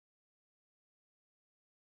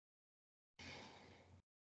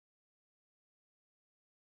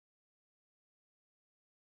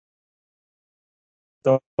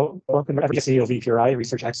So, welcome to the OVPRI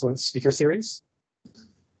Research Excellence Speaker Series.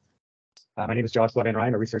 My name is Joshua Van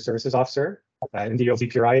Ryan, a Research Services Officer in the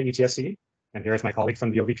OVPRI at UTSC, and here is my colleague from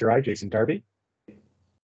the OVPRI, Jason Darby.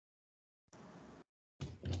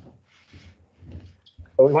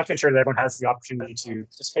 So we want to ensure that everyone has the opportunity to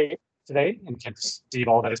participate today and can perceive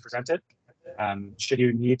all that is presented. Should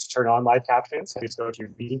you need to turn on live captions, please go to your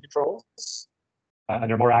meeting controls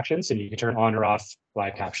under more actions, and you can turn on or off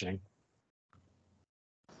live captioning.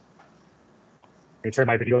 I'm going to turn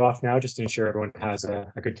my video off now just to ensure everyone has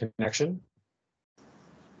a good connection.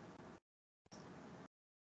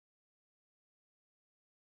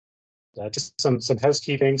 Just some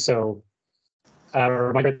housekeeping. So a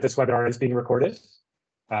reminder that this webinar is being recorded.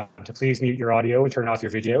 To please mute your audio and turn off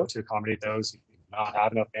your video to accommodate those who do not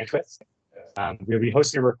have enough bandwidth. We'll be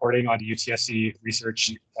hosting a recording on the UTSC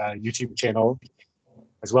Research YouTube channel,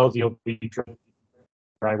 as well as the OVPRI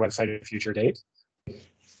website at a future date.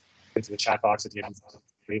 Into the chat box at the end of the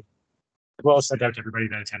week, as well as sent out to everybody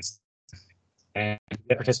that attends. And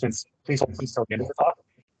the participants, please hold till the end of the talk.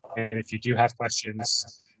 And if you do have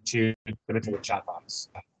questions, to limit to the chat box.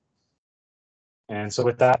 And so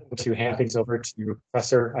with that, to hand things over to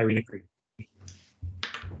Professor Irina Green.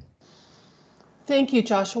 Thank you,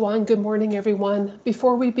 Joshua, and good morning, everyone.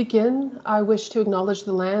 Before we begin, I wish to acknowledge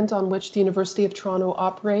the land on which the University of Toronto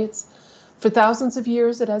operates. For thousands of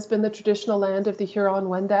years, it has been the traditional land of the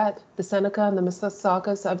Huron-Wendat, the Seneca, and the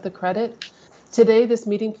Mississaugas of the Credit. Today, this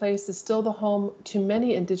meeting place is still the home to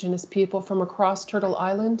many Indigenous people from across Turtle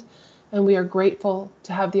Island, and we are grateful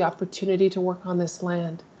to have the opportunity to work on this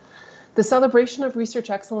land. The Celebration of Research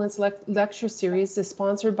Excellence lecture series is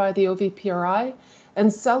sponsored by the OVPRI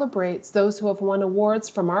and celebrates those who have won awards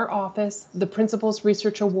from our office, the Principal's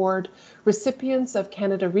Research Award, recipients of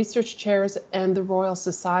Canada Research Chairs, and the Royal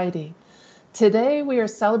Society. Today, we are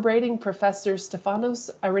celebrating Professor Stefanos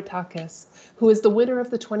Aretakis, who is the winner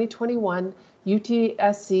of the 2021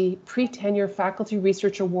 UTSC Pre-Tenure Faculty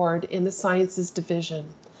Research Award in the Sciences Division.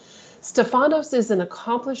 Stefanos is an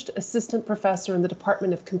accomplished assistant professor in the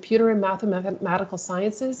Department of Computer and Mathematical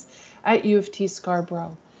Sciences at U of T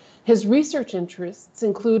Scarborough. His research interests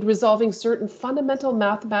include resolving certain fundamental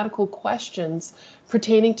mathematical questions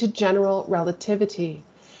pertaining to general relativity.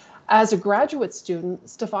 As a graduate student,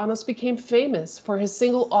 Stefanos became famous for his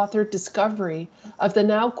single-authored discovery of the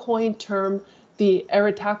now coined term, the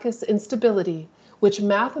Aretakis instability, which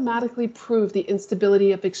mathematically proved the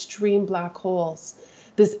instability of extreme black holes.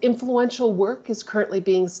 This influential work is currently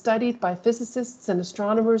being studied by physicists and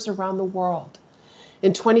astronomers around the world.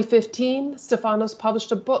 In 2015, Stefanos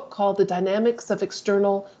published a book called The Dynamics of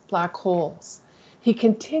External Black Holes. He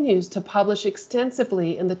continues to publish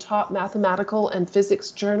extensively in the top mathematical and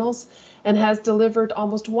physics journals and has delivered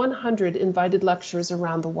almost 100 invited lectures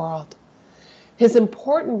around the world. His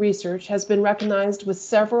important research has been recognized with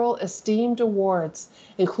several esteemed awards,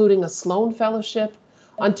 including a Sloan Fellowship,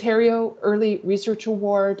 Ontario Early Research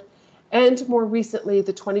Award, and more recently,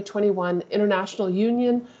 the 2021 International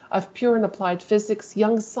Union of Pure and Applied Physics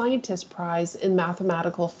Young Scientist Prize in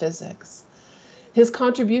Mathematical Physics. His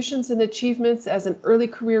contributions and achievements as an early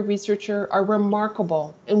career researcher are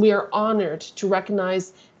remarkable, and we are honored to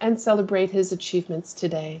recognize and celebrate his achievements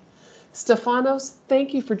today. Stefanos,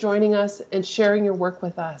 thank you for joining us and sharing your work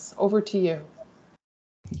with us. Over to you.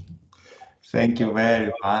 Thank you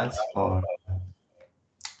very much for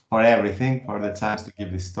everything, for the chance to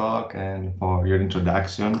give this talk and for your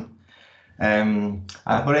introduction.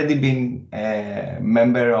 I've already been a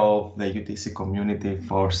member of the UTC community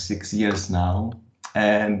for 6 years now,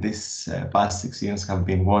 and these past 6 years have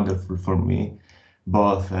been wonderful for me,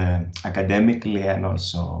 both academically and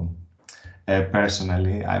also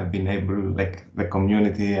personally. I've been able, the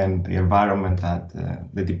community and the environment at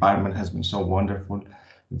the department has been so wonderful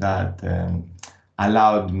that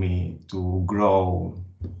allowed me to grow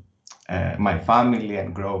my family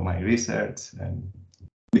and grow my research and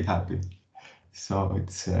be happy. So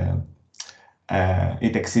it's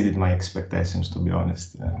it exceeded my expectations, to be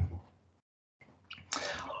honest.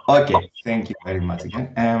 Okay, thank you very much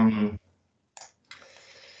again.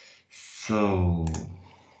 So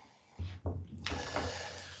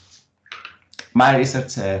my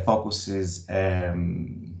research focuses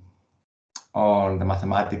on the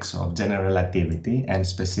mathematics of general relativity and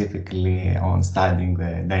specifically on studying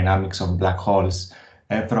the dynamics of black holes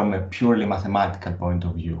from a purely mathematical point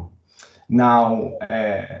of view. Now,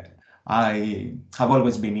 I have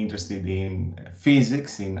always been interested in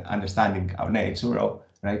physics, in understanding our nature,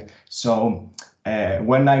 right? So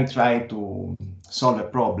when I try to solve a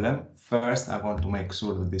problem, first I want to make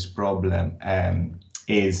sure that this problem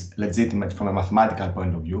is legitimate from a mathematical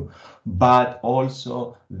point of view, but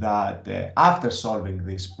also that after solving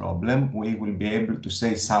this problem, we will be able to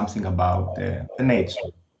say something about the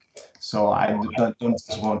nature. So I don't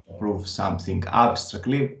just want to prove something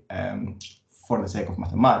abstractly for the sake of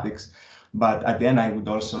mathematics, but at the end, I would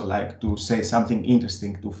also like to say something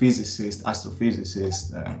interesting to physicists,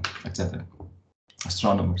 astrophysicists, etc.,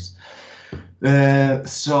 astronomers.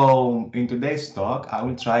 So in today's talk, I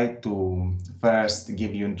will try to first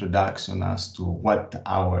give you introduction as to what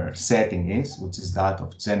our setting is, which is that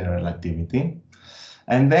of general relativity.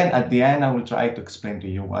 And then at the end, I will try to explain to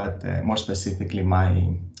you what more specifically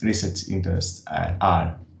my research interests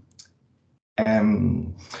are.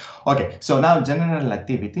 Okay, so now general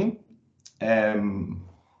relativity.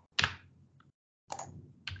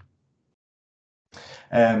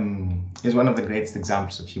 Is one of the greatest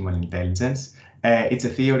examples of human intelligence. It's a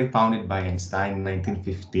theory founded by Einstein in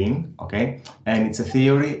 1915, okay? And it's a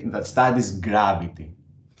theory that studies gravity.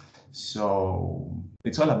 So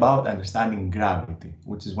it's all about understanding gravity,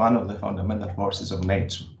 which is one of the fundamental forces of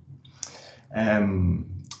nature. And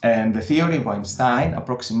the theory of Einstein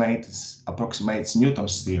approximates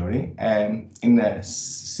Newton's theory in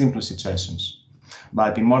simple situations.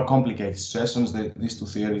 But in more complicated situations, these two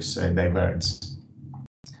theories diverge.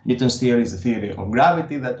 Newton's theory is the theory of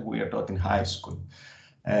gravity that we are taught in high school.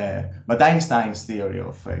 But Einstein's theory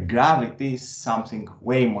of gravity is something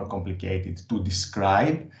way more complicated to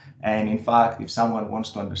describe. And in fact, if someone wants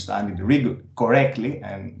to understand it correctly,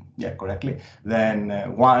 then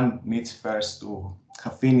one needs first to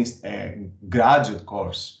have finished a graduate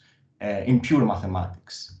course in pure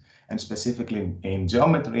mathematics, and specifically in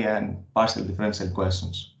geometry and partial differential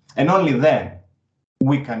equations. And only then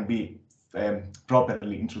we can be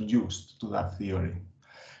properly introduced to that theory.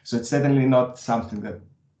 So it's certainly not something that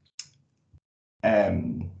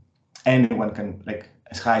anyone can, like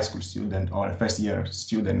a high school student or a first-year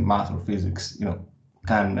student in math or physics,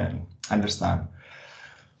 can understand.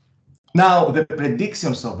 Now, the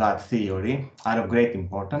predictions of that theory are of great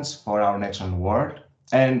importance for our natural world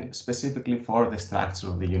and specifically for the structure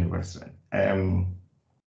of the universe.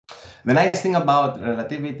 The nice thing about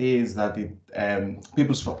relativity is that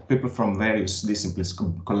people from various disciplines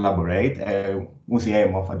collaborate with the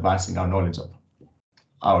aim of advancing our knowledge of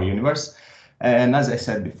our universe. And as I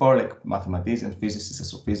said before, like mathematicians, physicists,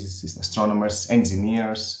 astrophysicists, astronomers,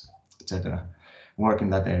 engineers, etc., work in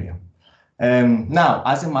that area. Now,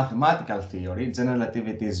 as a mathematical theory, general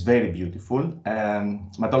relativity is very beautiful,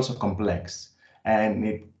 but also complex. And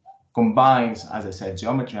it combines, as I said,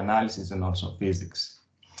 geometry analysis and also physics.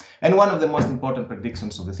 And one of the most important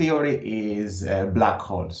predictions of the theory is black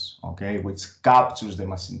holes, okay, which captures the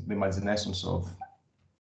imaginations of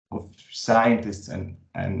scientists and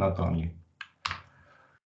not only.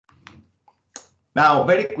 Now,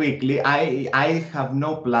 very quickly, I have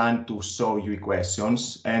no plan to show you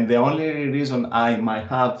equations, and the only reason I might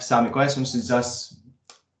have some equations is just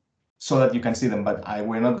so that you can see them, but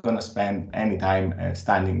we're not going to spend any time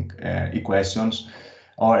studying equations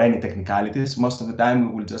or any technicalities. Most of the time,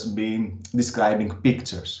 we will just be describing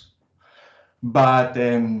pictures. But,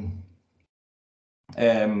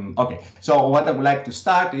 okay, so what I would like to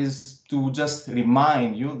start is to just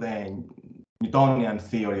remind you the Newtonian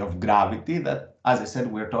theory of gravity that, as I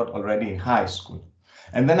said, we're taught already in high school.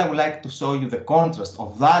 And then I would like to show you the contrast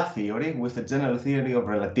of that theory with the general theory of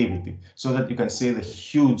relativity, so that you can see the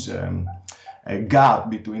huge gap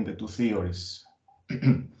between the two theories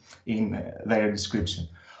in their description.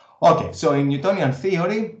 Okay, so in Newtonian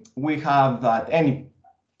theory, we have that any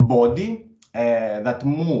body that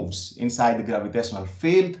moves inside the gravitational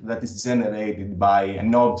field that is generated by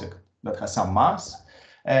an object that has some mass,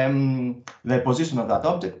 the position of that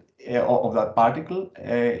object, of that particle,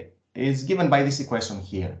 is given by this equation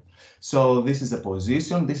here. So this is the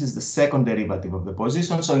position, this is the second derivative of the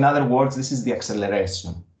position. So in other words, this is the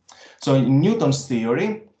acceleration. So in Newton's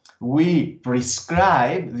theory, we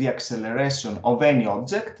prescribe the acceleration of any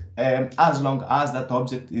object as long as that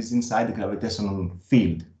object is inside the gravitational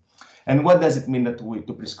field. And what does it mean that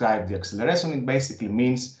to prescribe the acceleration? It basically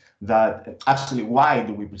means that actually, why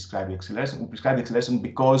do we prescribe the acceleration? We prescribe the acceleration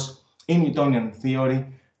because in Newtonian theory,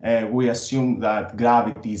 we assume that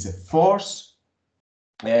gravity is a force.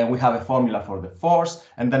 We have a formula for the force,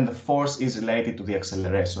 and then the force is related to the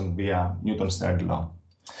acceleration via Newton's third law.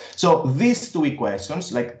 So these two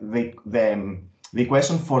equations, like the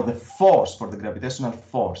equation for the force, for the gravitational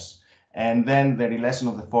force, and then the relation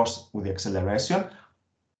of the force with the acceleration,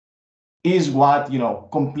 is what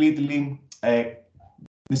completely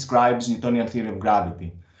describes Newtonian theory of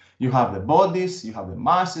gravity. You have the bodies, you have the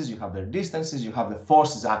masses, you have their distances, you have the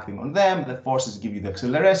forces acting on them. The forces give you the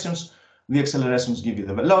accelerations give you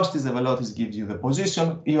the velocities give you the position.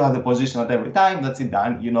 You have the position at every time. That's it,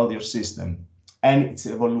 done. You know your system and its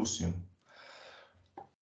evolution.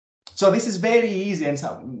 So this is very easy, and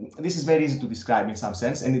this is very easy to describe in some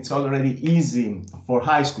sense, and it's already easy for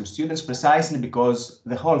high school students precisely because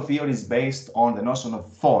the whole theory is based on the notion of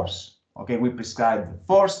force. Okay, we prescribe the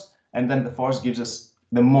force, and then the force gives us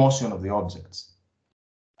the motion of the objects.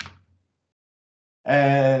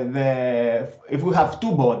 If we have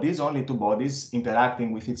only two bodies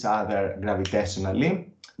interacting with each other gravitationally,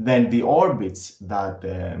 then the orbits that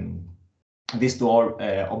these two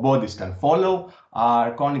bodies can follow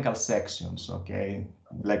are conical sections, okay,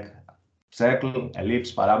 like circle,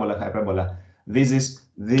 ellipse, parabola, hyperbola.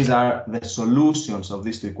 These are the solutions of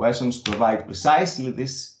these two equations to provide precisely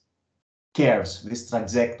these curves, these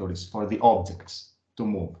trajectories for the objects to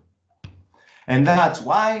move. And that's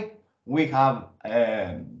why we have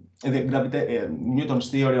Newton's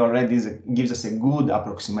theory already gives us a good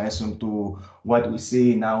approximation to what we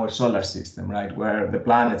see in our solar system, right? Where the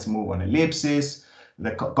planets move on ellipses,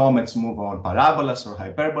 the comets move on parabolas or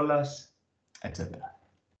hyperbolas, etc.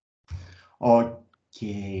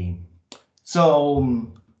 Okay, so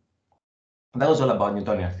that was all about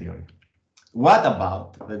Newtonian theory. What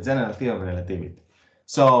about the general theory of relativity?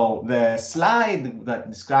 So the slide that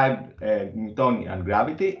described Newtonian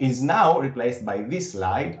gravity is now replaced by this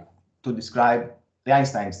slide to describe the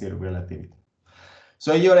Einstein's theory of relativity.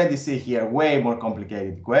 So you already see here way more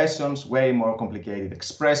complicated equations, way more complicated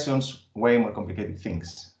expressions, way more complicated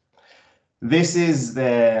things. This is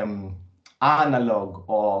the analog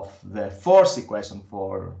of the force equation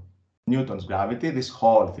for Newton's gravity, this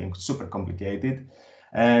whole thing, super complicated.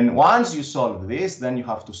 And once you solve this, then you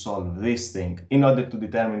have to solve this thing in order to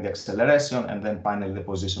determine the acceleration and then finally the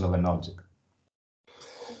position of an object.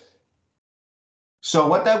 So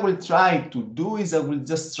what I will try to do is I will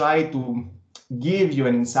just try to give you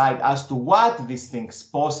an insight as to what these things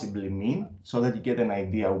possibly mean so that you get an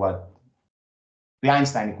idea what the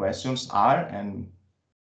Einstein equations are and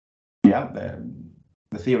the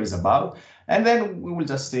theory is about. And then we will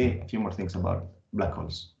just see a few more things about black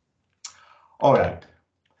holes. All right.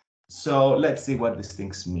 So let's see what these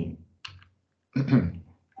things mean.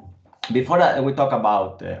 Before we talk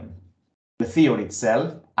about the theory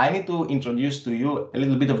itself, I need to introduce to you a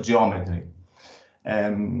little bit of geometry,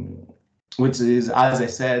 which is, as I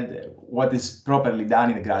said, what is properly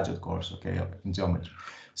done in a graduate course, okay, in geometry.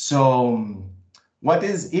 So what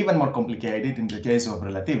is even more complicated in the case of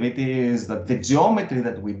relativity is that the geometry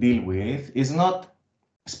that we deal with is not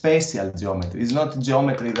spatial geometry. It's not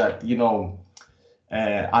geometry that, you know,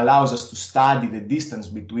 allows us to study the distance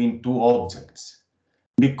between two objects,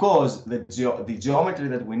 because the geometry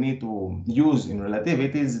that we need to use in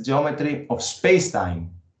relativity is geometry of space-time.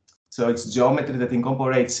 So it's geometry that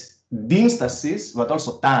incorporates distances, but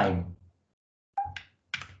also time.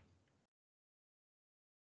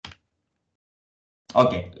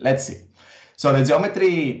 Okay, let's see. So the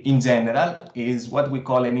geometry in general is what we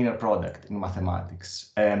call an inner product in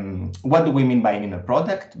mathematics. What do we mean by an inner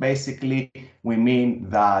product? Basically, we mean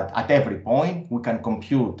that at every point we can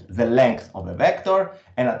compute the length of a vector,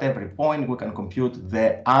 and at every point we can compute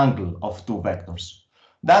the angle of two vectors.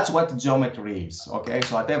 That's what geometry is, okay?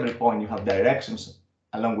 So at every point you have directions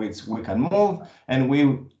along which we can move, and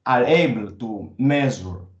we are able to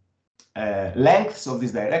measure lengths of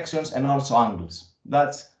these directions and also angles.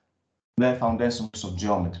 That's the foundations of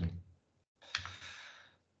geometry.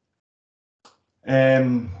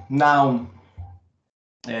 Now,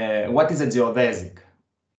 what is a geodesic?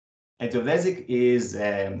 A geodesic is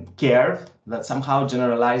a curve that somehow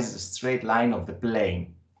generalizes a straight line of the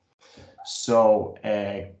plane. So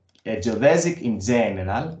a geodesic in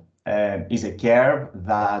general is a curve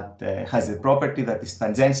that has a property that is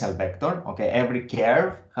tangential vector. Okay, every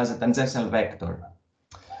curve has a tangential vector.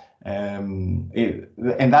 And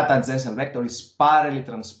that tangential vector is parallelly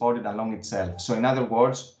transported along itself. So in other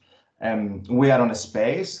words, we are on a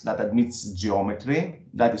space that admits geometry.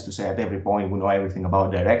 That is to say, at every point we know everything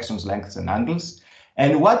about directions, lengths, and angles.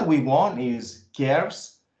 And what we want is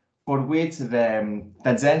curves for which the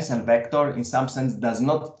tangential vector in some sense does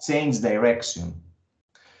not change direction.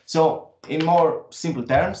 So in more simple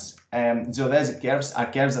terms, geodesic curves are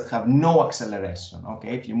curves that have no acceleration.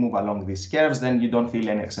 Okay, if you move along these curves, then you don't feel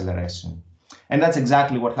any acceleration. And that's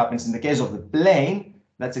exactly what happens in the case of the plane.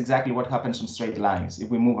 That's exactly what happens on straight lines. If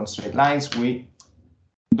we move on straight lines, we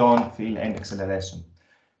don't feel any acceleration.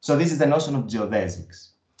 So this is the notion of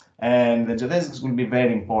geodesics. And the geodesics will be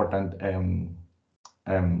very important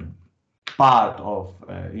part of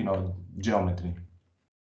geometry.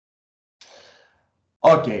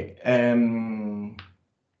 Okay,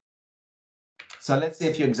 so let's see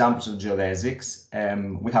a few examples of geodesics.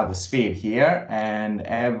 We have a sphere here, and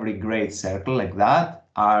every great circle like that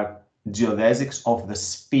are geodesics of the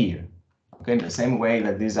sphere. Okay, in the same way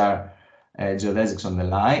that these are geodesics on the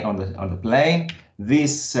line, on the plane,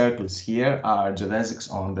 these circles here are geodesics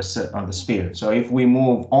on the sphere. So if we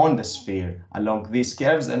move on the sphere along these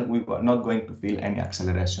curves, then we are not going to feel any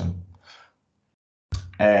acceleration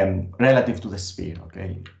relative to the sphere.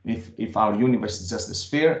 Okay, if our universe is just a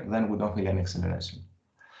sphere, then we don't feel any acceleration.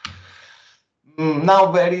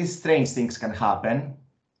 Now, very strange things can happen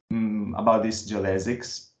about these geodesics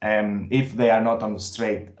if they are not on the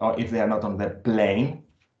straight, or if they are not on the plane.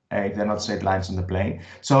 If they're not straight lines on the plane.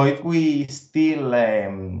 So if we still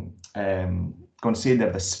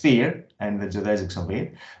consider the sphere and the geodesics of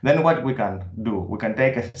it, then what we can do, we can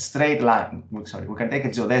take a straight line, sorry, we can take a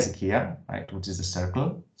geodesic here, right, which is a circle,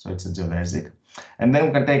 so it's a geodesic. And then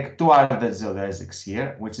we can take two other geodesics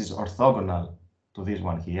here, which is orthogonal to this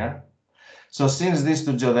one here. So since these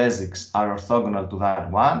two geodesics are orthogonal to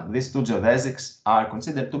that one, these two geodesics are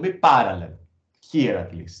considered to be parallel, here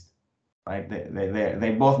at least. Right?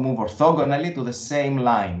 They both move orthogonally to the same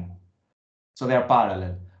line. So they are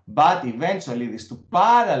parallel. But eventually these two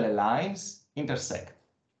parallel lines intersect.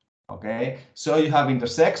 Okay? So you have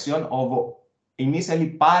intersection of initially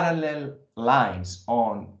parallel lines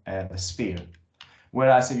on the sphere.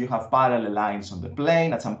 Whereas if you have parallel lines on the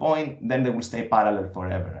plane at some point, then they will stay parallel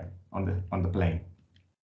forever, right? on the plane.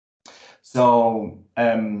 So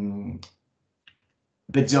the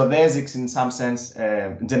geodesics, in some sense,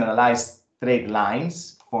 generalize straight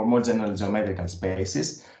lines for more general geometrical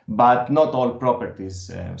spaces, but not all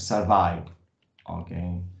properties survive.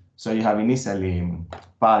 Okay, so you have initially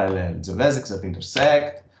parallel geodesics that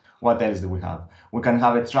intersect. What else do we have? We can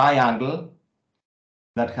have a triangle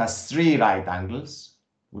that has three right angles,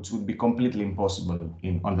 which would be completely impossible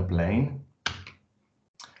on the plane.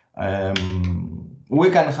 We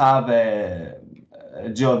can have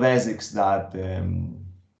geodesics that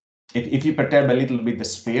if you perturb a little bit the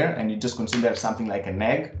sphere and you just consider something like an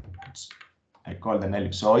egg, which I call an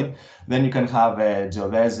ellipsoid, then you can have a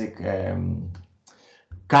geodesic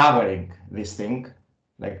covering this thing,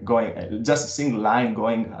 like going just a single line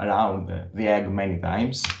going around the egg many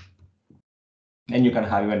times. And you can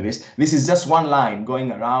have even this. This is just one line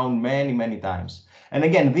going around many times. And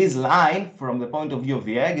again, this line from the point of view of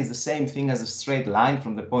the egg is the same thing as a straight line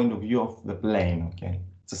from the point of view of the plane. Okay,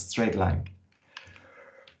 it's a straight line.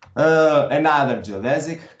 Another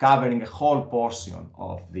geodesic covering a whole portion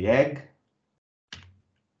of the egg.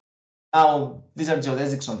 Now, these are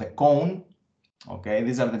geodesics on the cone. Okay,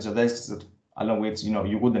 these are the geodesics that, along which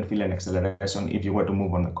you wouldn't feel an acceleration if you were to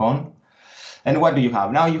move on the cone. And what do you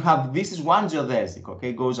have? Now you have, this is one geodesic,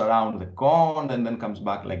 okay, goes around the cone and then comes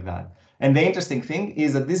back like that. And the interesting thing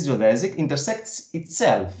is that this geodesic intersects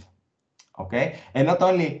itself, okay? And not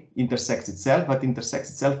only intersects itself, but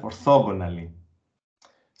intersects itself orthogonally.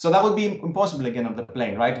 So that would be impossible again on the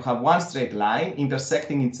plane, right? To have one straight line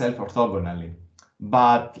intersecting itself orthogonally.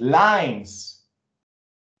 But lines,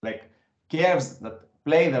 like curves that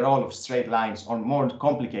play the role of straight lines on more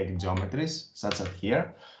complicated geometries, such as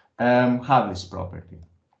here, have this property.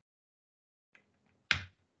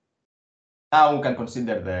 Now we can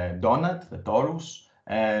consider the donut, the torus,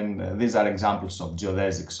 and these are examples of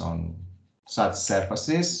geodesics on such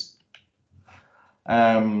surfaces.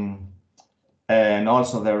 And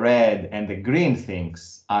also the red and the green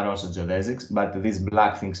things are also geodesics, but these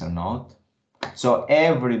black things are not. So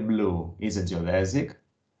every blue is a geodesic.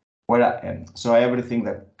 So everything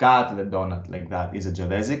that cut the donut like that is a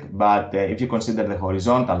geodesic, but if you consider the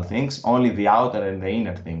horizontal things, only the outer and the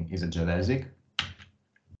inner thing is a geodesic.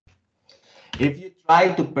 If you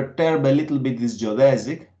try to perturb a little bit this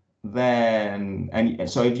geodesic, then, and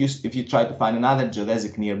so if you try to find another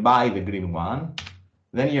geodesic nearby the green one,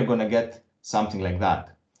 then you're going to get something like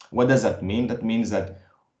that. What does that mean? That means that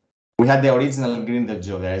we had the original green, the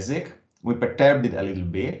geodesic, we perturbed it a little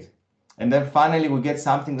bit, and then finally we get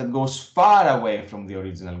something that goes far away from the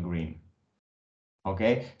original green.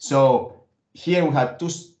 Okay, so here we had two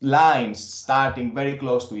lines starting very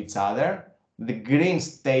close to each other. The green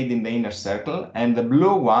stayed in the inner circle, and the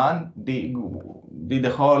blue one did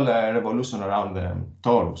the whole revolution around the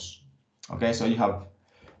torus. Okay, so you have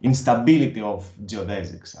instability of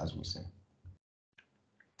geodesics, as we say.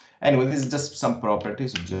 Anyway, this is just some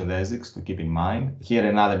properties of geodesics to keep in mind. Here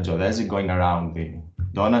another geodesic going around the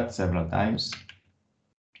donut several times.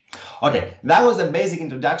 Okay, that was the basic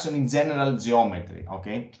introduction in general geometry,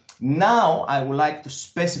 okay? Now I would like to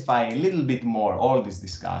specify a little bit more all this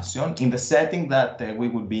discussion in the setting that we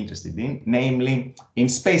would be interested in, namely in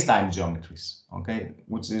space-time geometries, okay,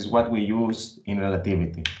 which is what we use in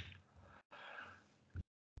relativity.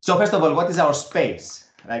 So first of all, what is our space?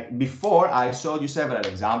 Like before, I showed you several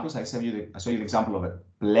examples. I showed you the example of a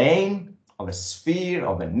plane, of a sphere,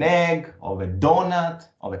 of an egg, of a donut,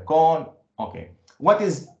 of a cone. Okay, what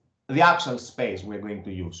is the actual space we're going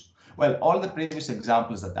to use? Well, all the previous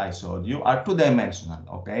examples that I showed you are two-dimensional,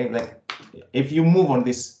 okay? Like if you move on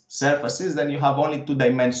these surfaces, then you have only two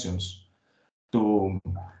dimensions to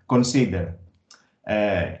consider.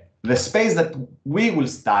 The space that we will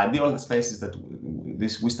study, all the spaces that we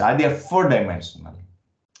study are four-dimensional,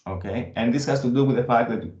 okay? And this has to do with the fact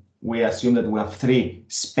that we assume that we have three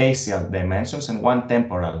spatial dimensions and one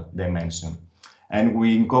temporal dimension. And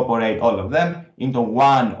we incorporate all of them into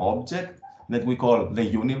one object that we call the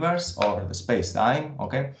universe or the space-time,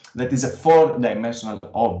 okay? That is a four-dimensional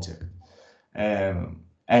object. And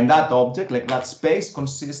that object, like that space,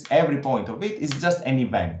 consists, every point of it is just an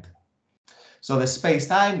event. So the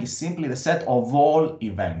space-time is simply the set of all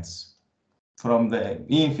events from the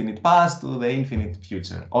infinite past to the infinite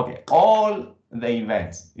future. Okay, all the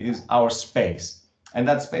events is our space. And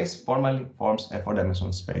that space formally forms a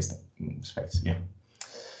four-dimensional space, yeah.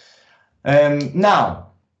 Now,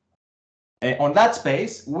 on that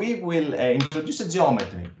space, we will introduce a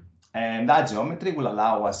geometry, and that geometry will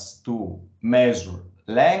allow us to measure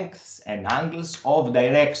lengths and angles of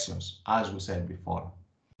directions, as we said before.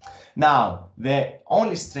 Now, the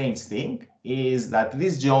only strange thing is that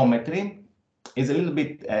this geometry is a little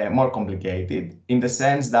bit more complicated in the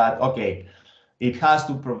sense that, okay, it has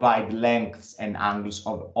to provide lengths and angles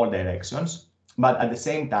of all directions, but at the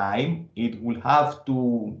same time, it will have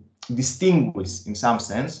to distinguish in some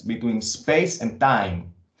sense between space and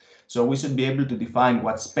time. So we should be able to define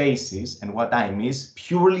what space is and what time is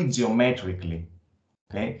purely geometrically,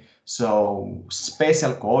 okay? So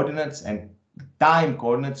spatial coordinates and time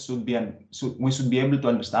coordinates we should be able to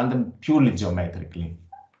understand them purely geometrically.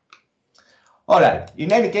 All right,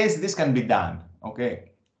 in any case, this can be done,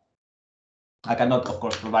 okay? I cannot, of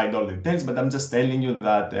course, provide all the details, but I'm just telling you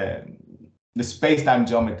that the space-time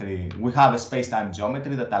geometry, we have a space-time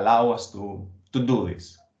geometry that allow us to do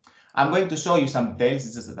this. I'm going to show you some details,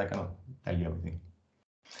 it's just that I cannot tell you everything.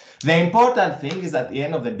 The important thing is that at the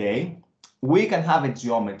end of the day, we can have a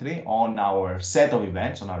geometry on our set of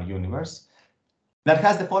events, on our universe, that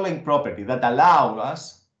has the following property that allows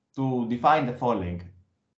us to define the following.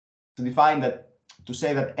 To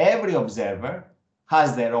say that every observer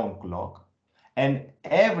has their own clock and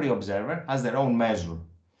every observer has their own measure.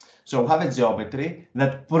 So we have a geometry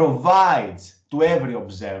that provides to every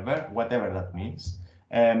observer, whatever that means,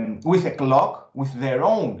 with a clock, with their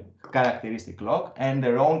own characteristic clock and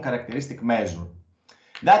their own characteristic measure.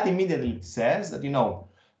 That immediately says that,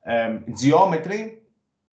 geometry,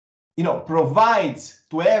 provides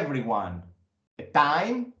to everyone a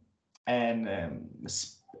time and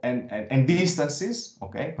distances,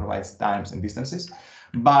 okay, provides times and distances,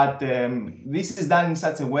 but this is done in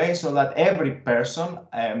such a way so that every person,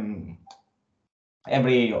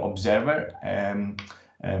 every observer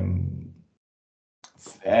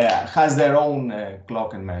has their own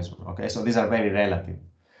clock and measure, okay, so these are very relative.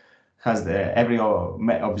 Every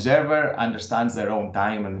observer understands their own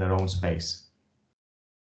time and their own space.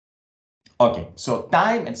 Okay, so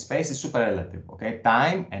time and space is super relative, okay?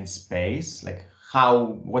 Time and space, like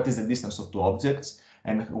what is the distance of two objects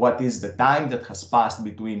and what is the time that has passed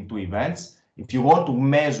between two events. If you want to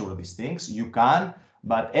measure these things, you can,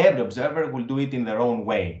 but every observer will do it in their own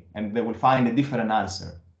way and they will find a different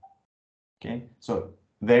answer, okay? So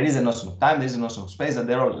there is a notion of time, there is a notion of space, and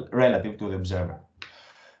they're all relative to the observer.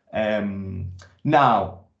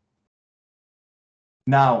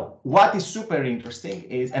 Now, what is super interesting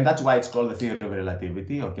is, and that's why it's called the theory of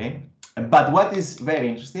relativity, okay? But what is very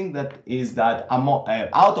interesting is that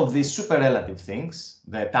out of these super relative things,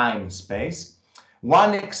 the time and space,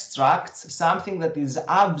 one extracts something that is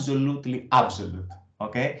absolutely absolute,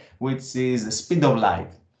 okay? Which is the speed of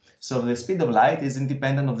light. So the speed of light is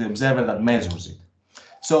independent of the observer that measures it.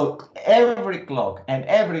 So every clock and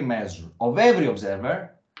every measure of every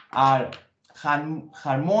observer are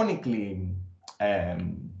harmonically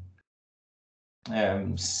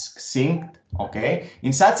synced, okay,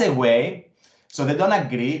 in such a way, so they don't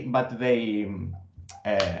agree, but they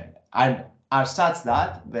are such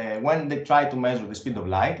that when they try to measure the speed of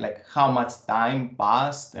light, like how much time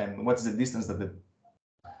passed and what's the distance that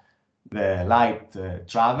the light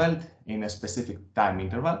traveled in a specific time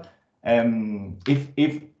interval,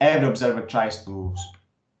 if every observer tries to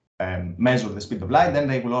measure the speed of light, then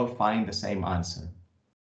they will all find the same answer.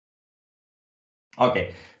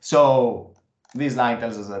 Okay, so this line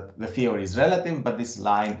tells us that the theory is relative, but this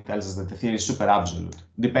line tells us that the theory is super absolute,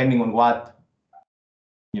 depending on what,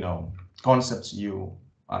 concepts you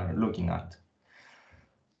are looking at.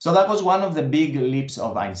 So that was one of the big leaps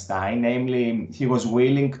of Einstein, namely he was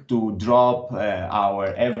willing to drop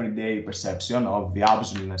our everyday perception of the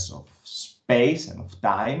absoluteness of space and of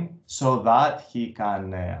time so that he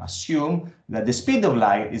can assume that the speed of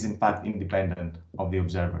light is in fact independent of the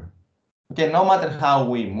observer. Okay, no matter how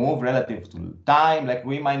we move relative to time, like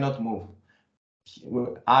we might not move.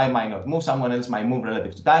 I might not move, someone else might move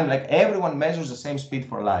relative to time, like everyone measures the same speed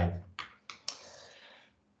for light.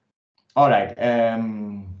 All right,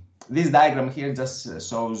 this diagram here just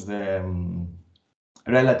shows the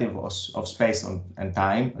relative of space and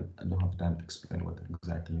time. I don't have time to explain what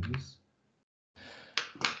exactly it is.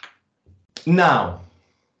 Now,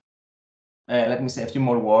 let me say a few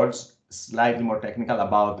more words, slightly more technical,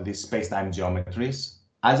 about these space-time geometries.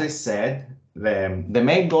 As I said, the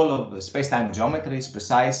main goal of the space-time geometry is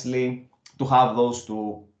precisely to have those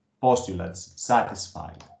two postulates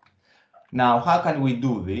satisfied. Now, how can we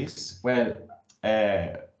do this? Well,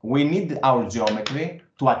 we need our geometry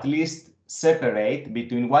to at least separate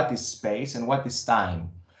between what is space and what is time.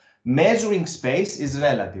 Measuring space is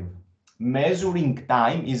relative. Measuring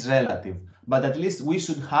time is relative. But at least we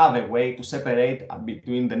should have a way to separate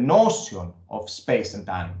between the notion of space and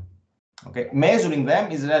time. Okay, measuring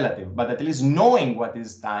them is relative, but at least knowing what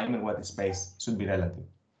is time and what is space should be relative.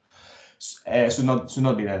 Should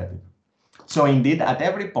not be relative. So indeed, at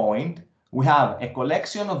every point, we have a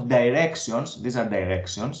collection of directions. These are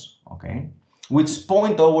directions, okay, which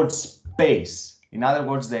point towards space. In other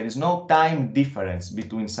words, there is no time difference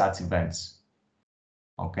between such events.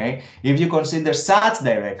 Okay, if you consider such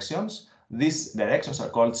directions, these directions are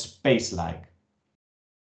called space-like.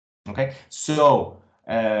 Okay, so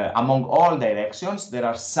among all directions, there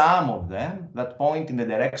are some of them that point in the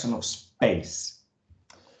direction of space.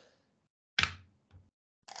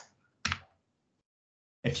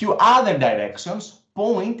 A few other directions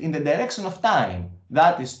point in the direction of time.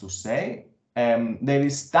 That is to say, there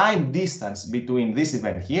is time distance between this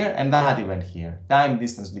event here and that event here. Time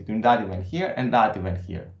distance between that event here and that event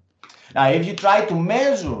here. Now, if you try to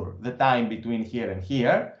measure the time between here and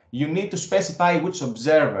here, you need to specify which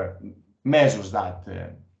observer measures that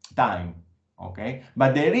time, okay?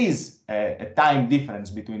 But there is a time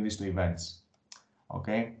difference between these two events,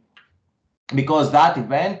 okay? Because that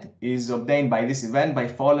event is obtained by this event by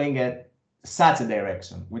following such a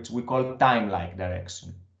direction, which we call time-like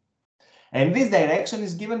direction. And this direction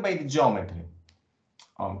is given by the geometry.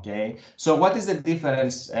 Okay, so what is the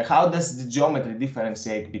difference? How does the geometry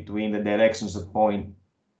differentiate between the directions that point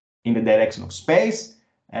in the direction of space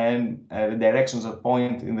and the directions that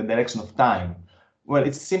point in the direction of time? Well,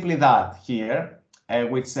 it's simply that here,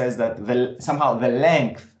 which says that somehow the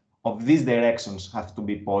length of these directions have to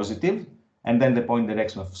be positive, and then they point in the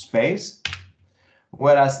direction of space,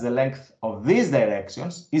 whereas the length of these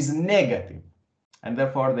directions is negative, and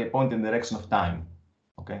therefore they point in the direction of time.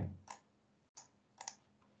 Okay.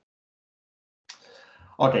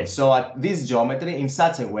 Okay, so this geometry in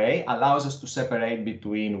such a way allows us to separate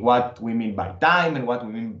between what we mean by time and what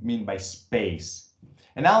we mean by space.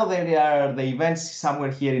 And now there are the events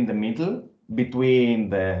somewhere here in the middle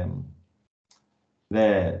between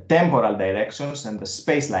the temporal directions and the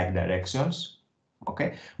space-like directions,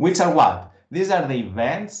 okay, which are what? These are the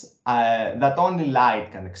events that only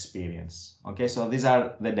light can experience, okay? So these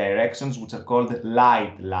are the directions which are called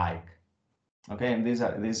light-like. Okay, and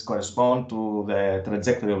these correspond to the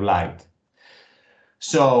trajectory of light.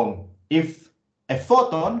 So if a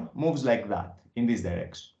photon moves like that in this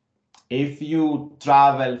direction, if you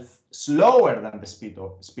travel slower than the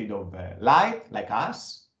speed of light, like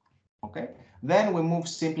us, okay, then we move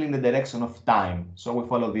simply in the direction of time. So we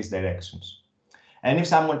follow these directions. And if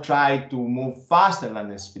someone tried to move faster than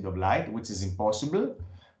the speed of light, which is impossible,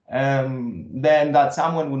 then that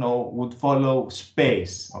someone would follow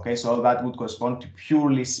space. Okay, so that would correspond to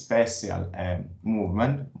purely spatial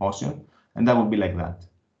motion, and that would be like that.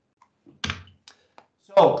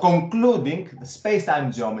 So concluding, the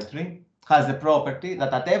space-time geometry has the property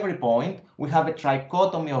that at every point we have a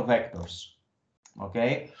trichotomy of vectors.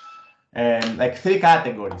 Okay, and like three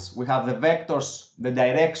categories. We have the vectors, the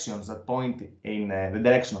directions that point in the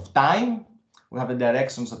direction of time. We have the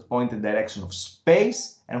directions that point in the direction of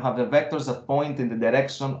space, and we have the vectors that point in the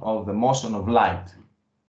direction of the motion of light.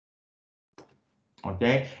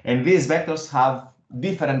 Okay, and these vectors have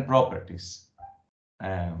different properties.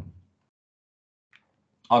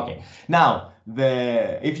 Okay, now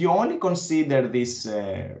if you only consider this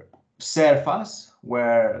surface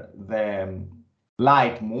where the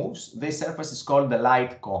light moves, this surface is called the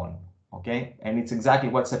light cone. Okay, and it's exactly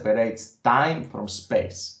what separates time from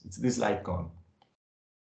space. It's this light cone.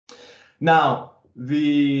 Now,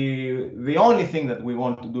 the only thing that we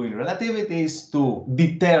want to do in relativity is to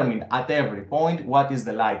determine at every point what is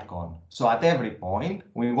the light cone. So at every point,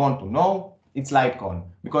 we want to know its light cone,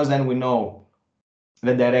 because then we know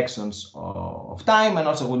the directions of time, and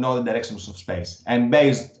also we know the directions of space. And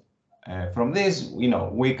based from this,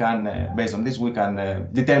 we can, based on this, we can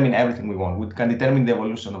determine everything we want. We can determine the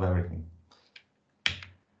evolution of everything.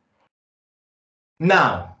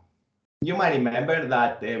 Now, you might remember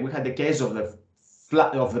that we had the case of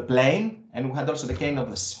the plane, and we had also the case of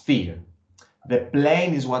the sphere. The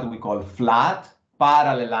plane is what we call flat,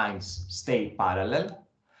 parallel lines stay parallel,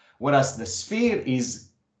 whereas the sphere is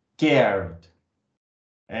curved,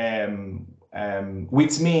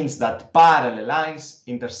 which means that parallel lines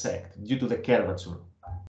intersect due to the curvature.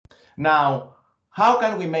 Now, how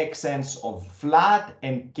can we make sense of flat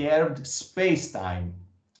and curved space-time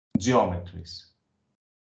geometries?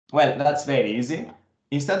 Well, that's very easy.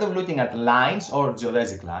 Instead of looking at lines or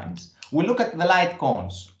geodesic lines, we look at the light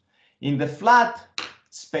cones. In the flat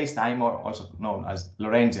space-time, or also known as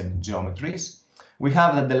Lorentzian geometries, we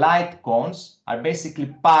have that the light cones are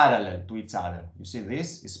basically parallel to each other. You see,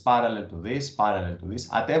 this is parallel to this, parallel to this.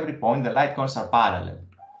 At every point, the light cones are parallel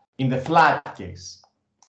in the flat case.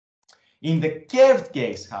 In the curved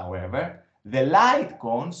case, however, the light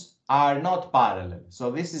cones are not parallel.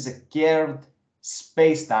 So this is a curved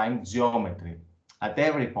space-time geometry. At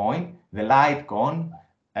every point, the light cone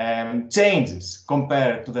changes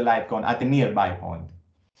compared to the light cone at a nearby point.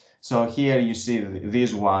 So here you see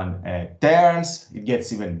this one turns, it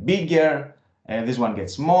gets even bigger, this one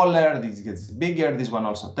gets smaller, this gets bigger, this one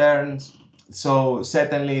also turns. So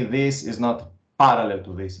certainly this is not parallel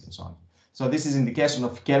to this and so on. So this is indication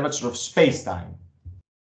of curvature of space-time.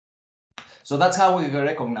 So that's how we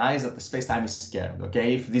recognize that the space-time is curved.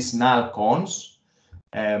 Okay, if these null cones,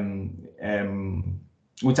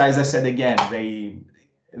 which, as I said again,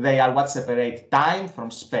 they are what separate time from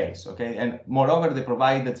space, okay? And moreover, they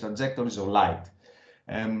provide the trajectories of light,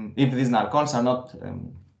 if these null cones are not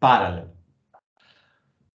parallel.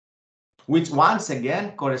 Which once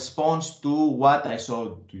again corresponds to what I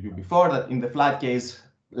showed to you before, that in the flat case,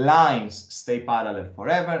 lines stay parallel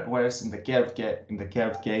forever, whereas in the curved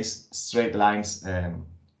case, straight lines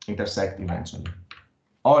intersect eventually,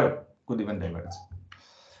 or could even diverge.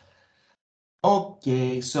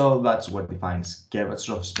 Okay, so that's what defines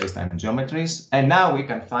curvature of space-time geometries. And now we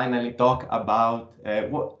can finally talk about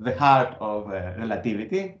the heart of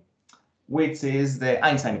relativity, which is the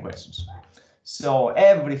Einstein equations. So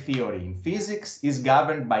every theory in physics is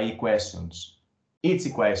governed by equations. Each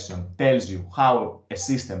equation tells you how a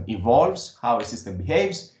system evolves, how a system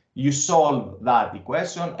behaves. You solve that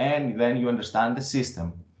equation, and then you understand the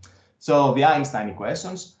system. So the Einstein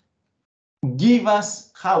equations give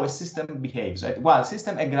us how a system behaves, right? Well,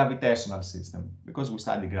 system, a gravitational system, because we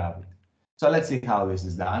study gravity. So let's see how this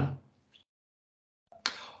is done.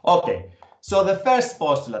 Okay, so the first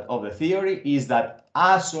postulate of the theory is that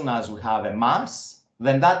as soon as we have a mass,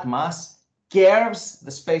 then that mass curves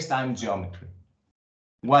the space-time geometry.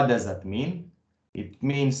 What does that mean? It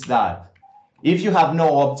means that if you have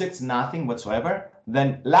no objects, nothing whatsoever,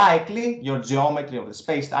 then likely your geometry of the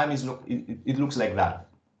space-time it looks like that.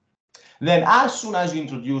 Then as soon as you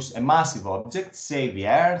introduce a massive object, say the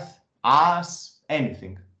Earth, us,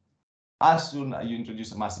 anything, as soon as you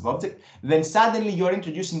introduce a massive object, then suddenly you're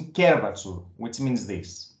introducing curvature, which means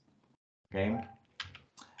this, okay?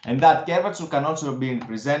 And that curvature can also be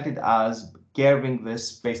represented as curving the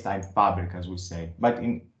space-time fabric, as we say. But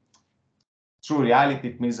in true reality,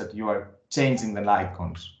 it means that you are changing the light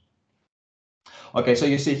cones. Okay, so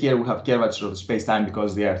you see here we have curvature of the space-time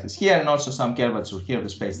because the Earth is here, and also some curvature here of the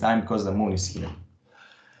space-time because the Moon is here.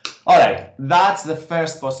 All right, that's the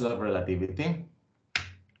first postulate of relativity.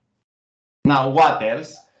 Now, what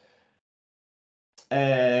else?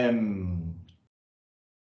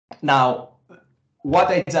 Now, what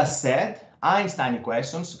I just said, Einstein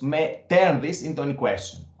equations may turn this into an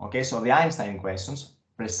equation. Okay, so the Einstein equations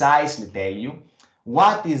precisely tell you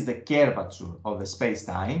what is the curvature of the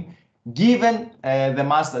space-time given the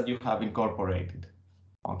mass that you have incorporated.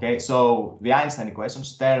 Okay, so the Einstein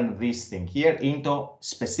equations turn this thing here into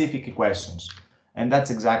specific equations, and that's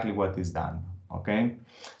exactly what is done. Okay,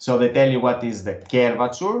 so they tell you what is the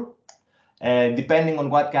curvature depending on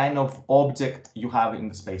what kind of object you have in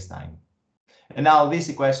the space-time. And now these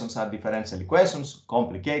equations are differential equations,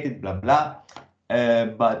 complicated, blah, blah.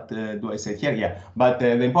 but do I say it here? Yeah. But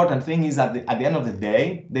the important thing is that at the end of the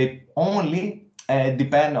day, they only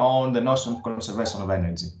depend on the notion of conservation of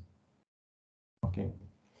energy. Okay.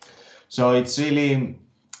 So it's really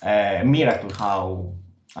a miracle how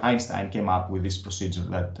Einstein came up with this procedure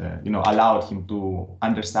that allowed him to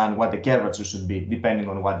understand what the curvature should be depending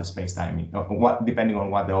on what the space-time is, depending on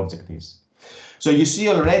what the object is. So you see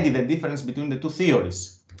already the difference between the two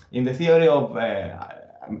theories. In the theory of,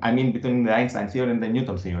 between the Einstein theory and the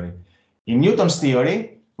Newton theory. In Newton's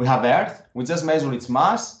theory, we have Earth, we just measure its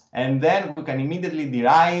mass, and then we can immediately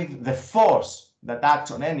derive the force that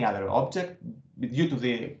acts on any other object due to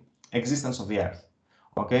the existence of the Earth.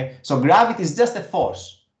 Okay, so gravity is just a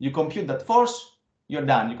force. You compute that force, you're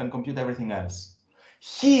done. You can compute everything else.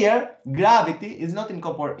 Here, gravity is not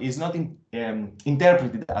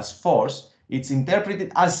interpreted as force. It's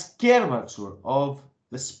interpreted as curvature of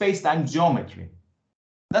the space-time geometry.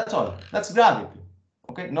 That's all. That's gravity.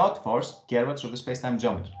 Okay, not force, curvature of the space-time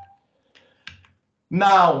geometry.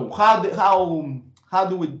 Now, how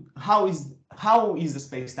is the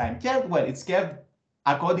space-time curved? Well, it's curved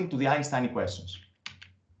according to the Einstein equations.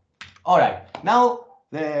 All right. Now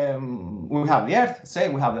we have the Earth. Say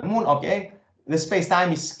we have the Moon. Okay, the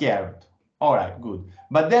space-time is curved. All right, good.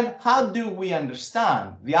 But then, how do we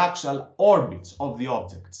understand the actual orbits of the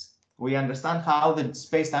objects? We understand how the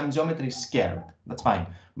space-time geometry is curved. That's fine.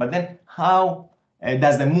 But then, how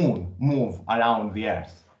does the Moon move around the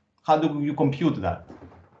Earth? How do you compute that?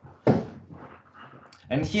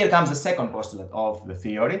 And here comes the second postulate of the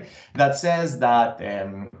theory that says that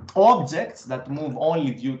objects that move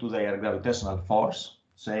only due to their gravitational force,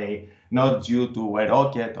 say not due to a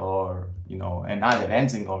rocket or another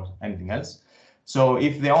engine or anything else. So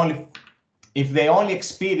if they only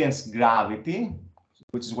experience gravity,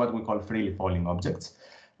 which is what we call freely falling objects,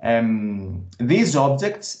 these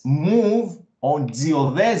objects move on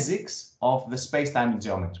geodesics of the space-time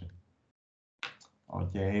geometry.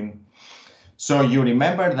 Okay. So you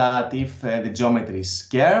remember that if the geometry is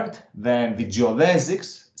curved, then the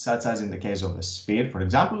geodesics, such as in the case of the sphere, for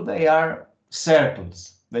example, they are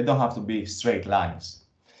circles. They don't have to be straight lines.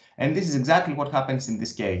 And this is exactly what happens in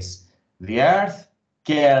this case. The Earth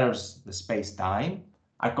curves the space-time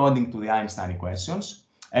according to the Einstein equations.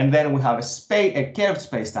 And then we have a curved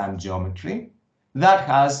space-time geometry that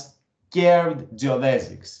has curved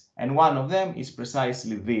geodesics. And one of them is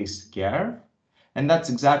precisely this curve. And that's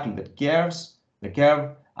exactly the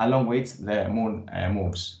curve along which the Moon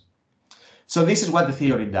moves. So this is what the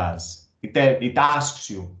theory does. It asks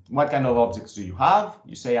you, what kind of objects do you have?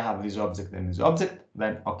 You say, I have this object and this object.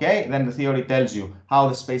 Then, okay, then the theory tells you how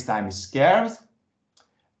the space-time is curved.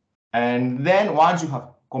 And then once you have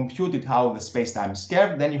computed how the space-time is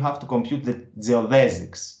curved, then you have to compute the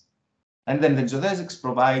geodesics. And then the geodesics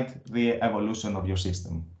provide the evolution of your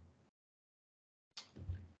system.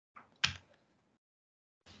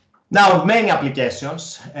 Now, many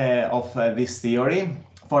applications of this theory.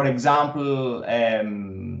 For example,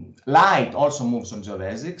 light also moves on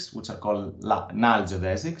geodesics, which are called null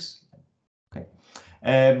geodesics. Okay.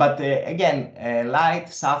 But again,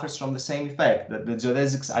 light suffers from the same effect, that the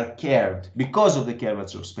geodesics are curved because of the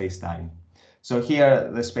curvature of space-time. So here,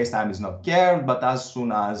 the space-time is not curved, but as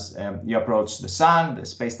soon as you approach the sun, the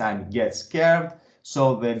space-time gets curved.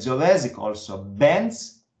 So the geodesic also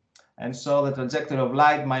bends. And so the trajectory of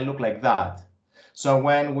light might look like that. So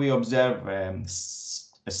when we observe a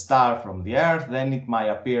star from the Earth, then it might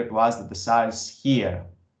appear to us that the star is here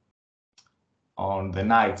on the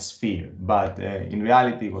night sphere, but in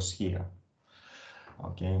reality it was here.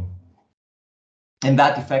 Okay. And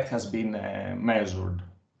that effect has been measured.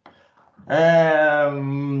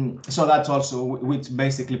 So that's also, which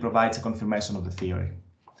basically provides a confirmation of the theory.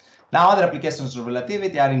 Now, other applications of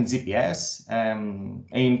relativity are in GPS,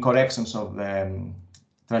 in corrections of the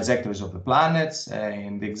trajectories of the planets,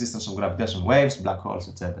 in the existence of gravitational waves, black holes,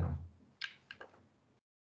 etc.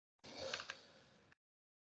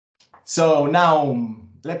 So now,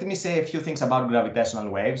 let me say a few things about gravitational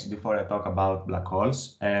waves before I talk about black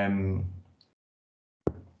holes. As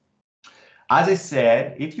I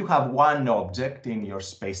said, if you have one object in your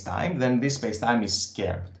space-time, then this space-time is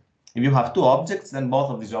curved. If you have two objects, then both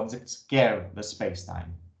of these objects curve the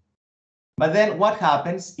space-time. But then what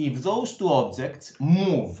happens if those two objects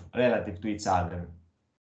move relative to each other?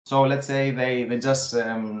 So let's say they just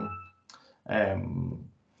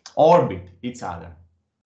orbit each other.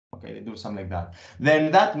 Okay, they do something like that. Then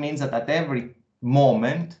that means that at every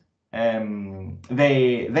moment,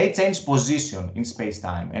 they change position in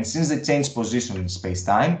space-time. And since they change position in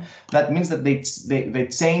space-time, that means that they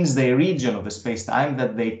change the region of the space-time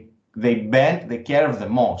that they bend, they curve the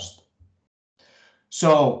most.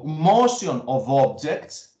 So motion of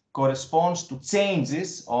objects corresponds to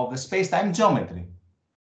changes of the space-time geometry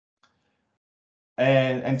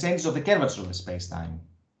and changes of the curvature of the space-time,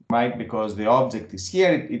 right? Because the object is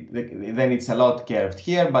here, then it's a lot curved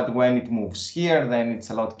here, but when it moves here, then it's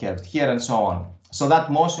a lot curved here, and so on. So that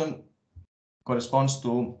motion corresponds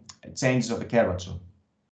to changes of the curvature.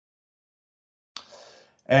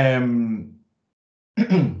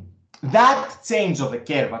 That change of the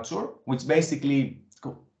curvature, which basically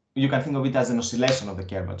you can think of it as an oscillation of the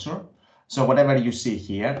curvature. So whatever you see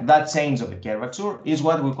here, that change of the curvature is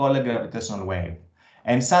what we call a gravitational wave.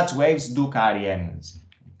 And such waves do carry energy.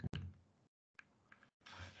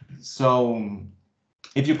 So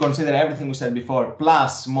if you consider everything we said before,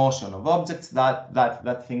 plus motion of objects,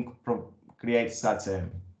 that thing creates such a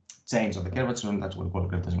change of the curvature, and that's what we call a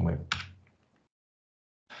gravitational wave.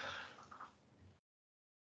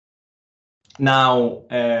 Now,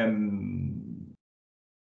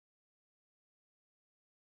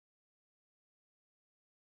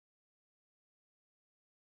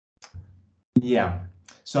 yeah.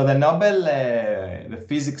 So the Nobel, the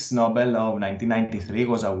physics Nobel of 1993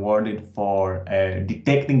 was awarded for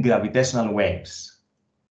detecting gravitational waves.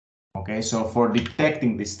 Okay, so for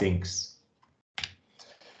detecting these things.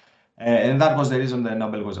 And that was the reason the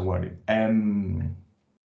Nobel was awarded.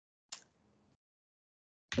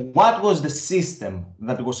 What was the system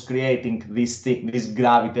that was creating these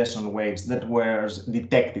gravitational waves that were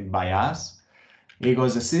detected by us? It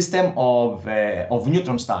was a system of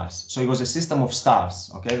neutron stars. So it was a system of stars.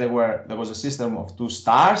 Okay, there was a system of two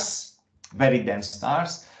stars, very dense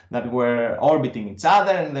stars, that were orbiting each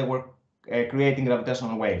other, and they were creating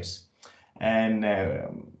gravitational waves. And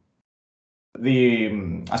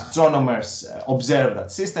the astronomers observed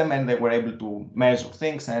that system, and they were able to measure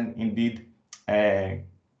things and indeed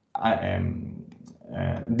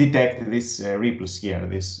detect these ripples here,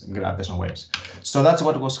 these gravitational waves. So that's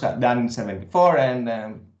what was done in 74, and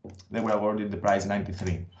they were awarded the prize in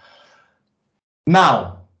 93.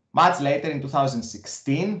 Now, much later in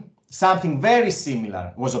 2016, something very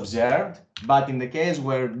similar was observed, but in the case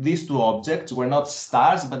where these two objects were not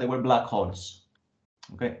stars, but they were black holes.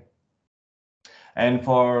 Okay. And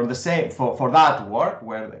for the same, for that work,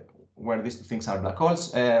 where these two things are black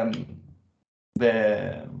holes,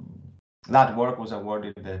 that work was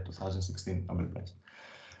awarded the 2016 Nobel Prize.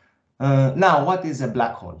 Now, what is a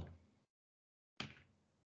black hole?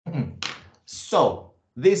 So,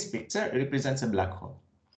 this picture represents a black hole.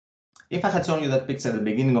 If I had shown you that picture at the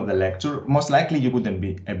beginning of the lecture, most likely you wouldn't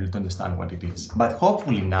be able to understand what it is. But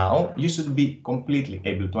hopefully now, you should be completely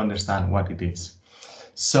able to understand what it is.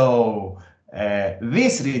 So,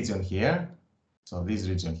 this region here,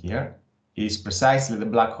 is precisely the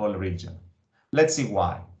black hole region. Let's see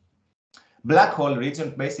why. Black hole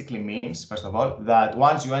region basically means, first of all, that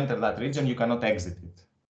once you enter that region, you cannot exit it.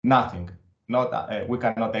 Nothing. We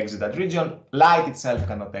cannot exit that region. Light itself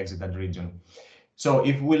cannot exit that region. So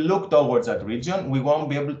if we look towards that region, we won't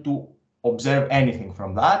be able to observe anything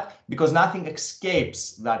from that because nothing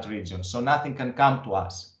escapes that region. So nothing can come to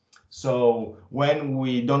us. So when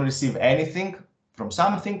we don't receive anything from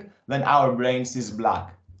something, then our brain sees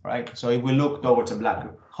black, right? So if we look towards a black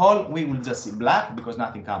hole, we will just see black because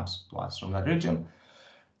nothing comes to us from that region.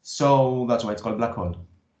 So that's why it's called black hole.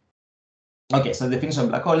 Okay, so the definition of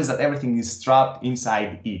black hole is that everything is trapped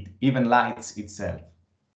inside it, even light itself.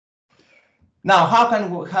 Now, how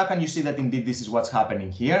can you see that indeed this is what's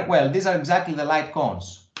happening here? Well, these are exactly the light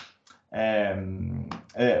cones,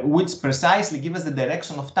 which precisely give us the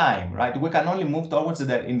direction of time, right? We can only move towards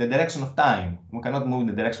in the direction of time. We cannot move in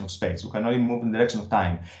the direction of space. We can only move in the direction of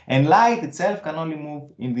time. And light itself can only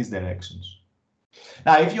move in these directions.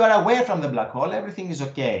 Now, if you are away from the black hole, everything is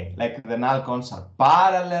okay. Like the null cones are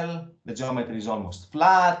parallel, the geometry is almost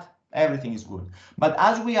flat, everything is good. But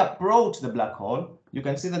as we approach the black hole, you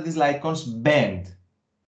can see that these light cones bend,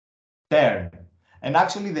 turn, and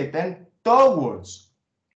actually they turn towards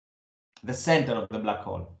the center of the black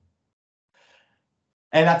hole.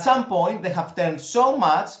 And at some point, they have turned so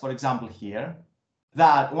much, for example here,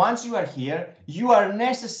 that once you are here, you are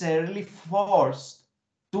necessarily forced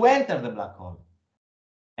to enter the black hole.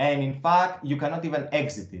 And in fact, you cannot even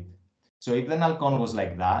exit it. So if the null cone was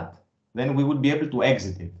like that, then we would be able to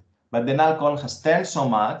exit it. But the null cone has turned so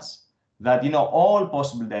much that, all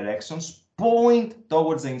possible directions point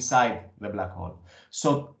towards the inside the black hole.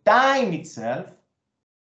 So time itself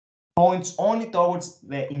points only towards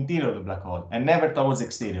the interior of the black hole and never towards the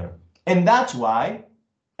exterior. And that's why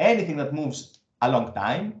anything that moves along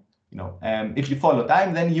time, if you follow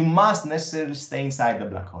time, then you must necessarily stay inside the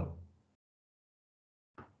black hole.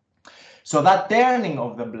 So that turning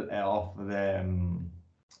of the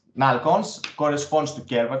null cons corresponds to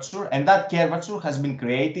curvature, and that curvature has been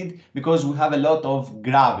created because we have a lot of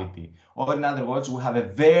gravity. Or in other words, we have a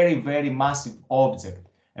very, very massive object,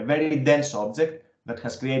 a very dense object that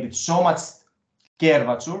has created so much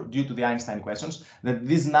curvature due to the Einstein equations that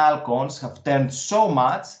these null cons have turned so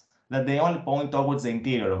much that they only point towards the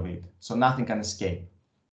interior of it, so nothing can escape.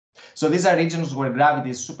 So these are regions where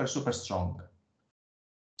gravity is super, super strong.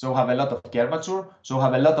 So we have a lot of curvature, so we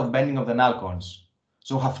have a lot of bending of the null cons.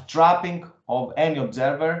 So we have trapping of any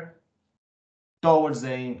observer towards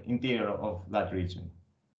the interior of that region.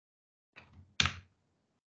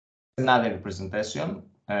 Another representation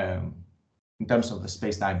in terms of the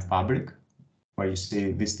space-time fabric, where you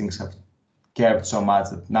see these things have curved so much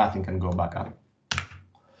that nothing can go back up.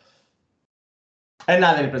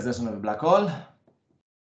 Another representation of the black hole.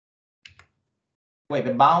 Wait,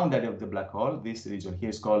 the boundary of the black hole, this region here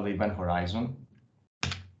is called the event horizon.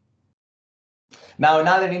 Now,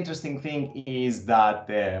 another interesting thing is that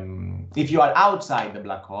if you are outside the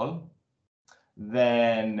black hole,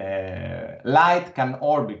 then light can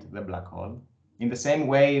orbit the black hole in the same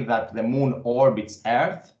way that the moon orbits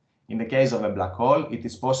Earth. In the case of a black hole, it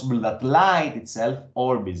is possible that light itself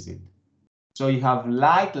orbits it. So you have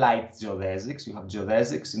light geodesics, you have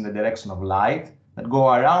geodesics in the direction of light that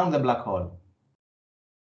go around the black hole.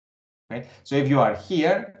 Okay? So if you are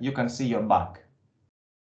here, you can see your back,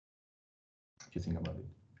 if you think about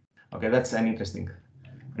it. Okay, that's an interesting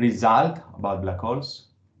result about black holes.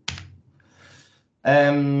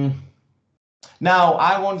 Now,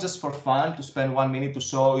 I want just for fun to spend 1 minute to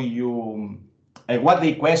show you what the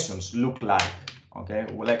equations look like. Okay,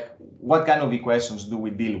 like what kind of equations do we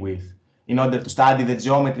deal with in order to study the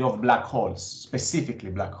geometry of black holes,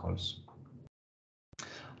 specifically black holes.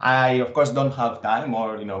 I, of course, don't have time,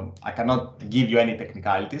 or I cannot give you any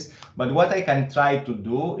technicalities, but what I can try to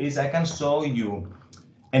do is I can show you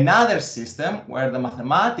another system where the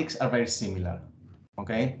mathematics are very similar.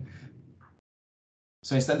 Okay,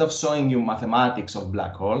 so instead of showing you mathematics of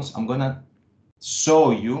black holes, I'm gonna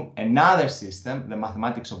show you another system, the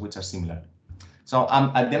mathematics of which are similar. So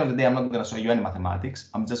at the end of the day, I'm not going to show you any mathematics.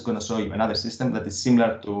 I'm just going to show you another system that is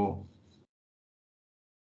similar to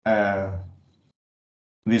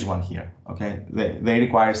this one here. Okay, they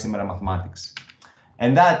require similar mathematics,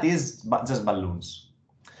 and that is just balloons.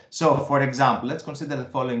 So, for example, let's consider the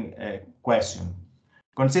following question.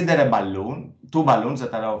 Consider a balloon, two balloons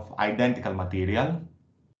that are of identical material,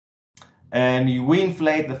 and we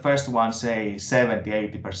inflate the first one, say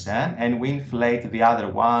 70–80%, and we inflate the other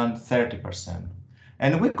one 30%.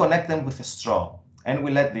 And we connect them with a straw, and we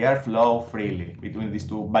let the air flow freely between these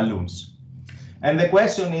two balloons. And the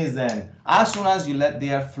question is then, as soon as you let the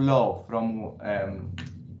air flow from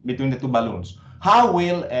between the two balloons, how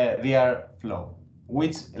will the air flow? Will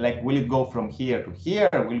it go from here to here?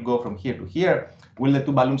 Will it go from here to here? Will the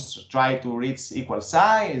two balloons try to reach equal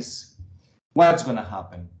size? What's going to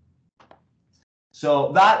happen?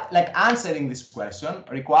 So that, answering this question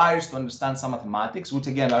requires to understand some mathematics, which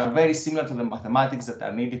again are very similar to the mathematics that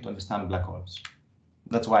are needed to understand black holes.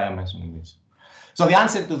 That's why I'm mentioning this. So the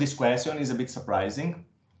answer to this question is a bit surprising.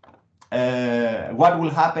 What will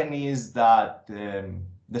happen is that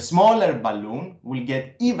the smaller balloon will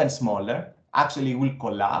get even smaller, actually will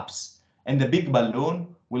collapse, and the big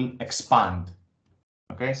balloon will expand.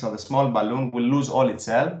 Okay, so the small balloon will lose all its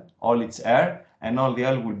air, and all the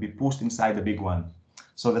air will be pushed inside the big one.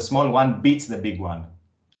 So the small one beats the big one.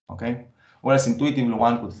 Okay, whereas intuitively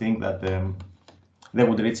one could think that they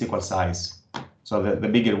would reach equal size. So the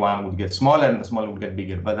bigger one would get smaller and the smaller would get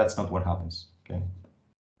bigger, but that's not what happens. Okay,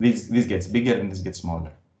 this gets bigger and this gets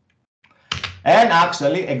smaller. And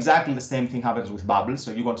actually, exactly the same thing happens with bubbles.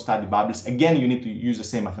 So you want to study bubbles. Again, you need to use the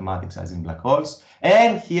same mathematics as in black holes.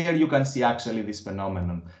 And here you can see actually this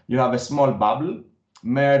phenomenon. You have a small bubble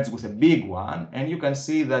merged with a big one, and you can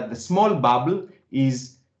see that the small bubble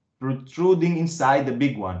is protruding inside the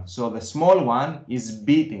big one. So the small one is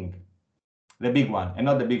beating the big one, and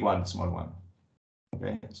not the big one, the small one.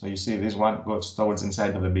 Okay, so you see this one goes towards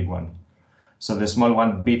inside of the big one. So the small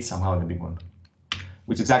one beats somehow the big one,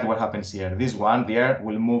 which is exactly what happens here. This one, the air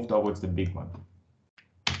will move towards the big one.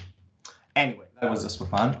 Anyway, that was just for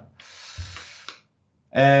fun.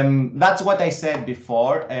 That's what I said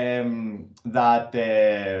before, that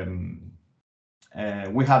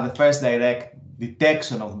we have the first direct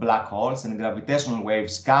detection of black holes and gravitational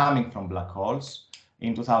waves coming from black holes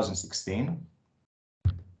in 2016.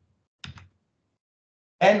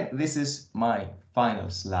 And this is my final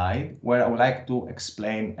slide, where I would like to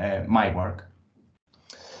explain my work.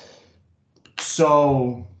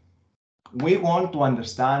 So we want to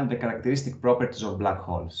understand the characteristic properties of black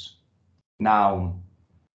holes. Now,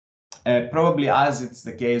 probably as it's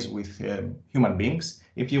the case with human beings,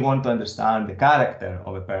 if you want to understand the character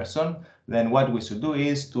of a person, then what we should do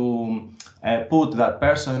is to put that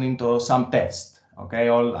person into some test, okay,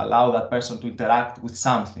 or allow that person to interact with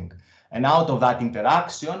something. And out of that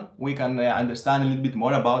interaction, we can understand a little bit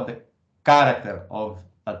more about the character of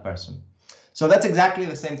that person. So that's exactly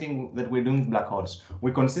the same thing that we're doing with black holes.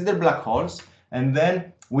 We consider black holes, and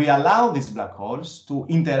then we allow these black holes to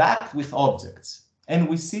interact with objects. And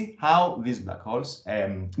we see how these black holes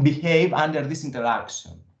behave under this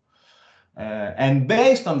interaction. And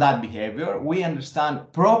based on that behavior, we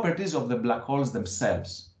understand properties of the black holes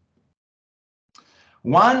themselves.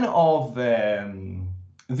 One of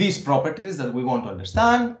these properties that we want to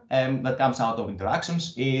understand that comes out of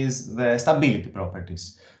interactions is the stability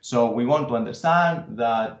properties. So we want to understand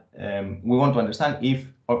that we want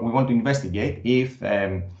to investigate if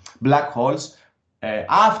black holes,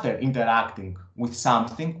 after interacting with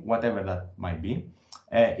something, whatever that might be,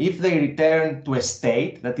 if they return to a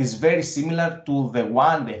state that is very similar to the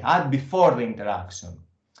one they had before the interaction,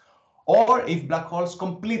 or if black holes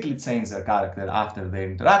completely change their character after their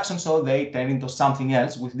interaction, so they turn into something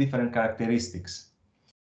else with different characteristics.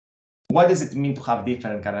 What does it mean to have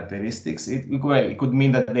different characteristics? It could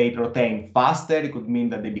mean that they rotate faster, it could mean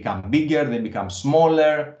that they become bigger, they become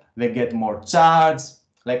smaller, they get more charge.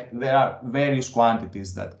 Like, there are various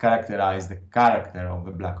quantities that characterize the character of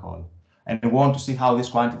the black hole. And we want to see how these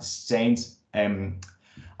quantities change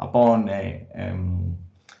upon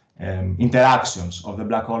interactions of the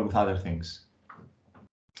black hole with other things.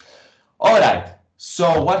 All right,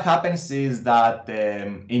 so what happens is that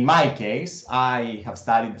in my case, I have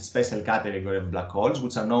studied a special category of black holes,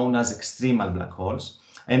 which are known as extremal black holes.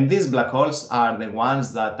 And these black holes are the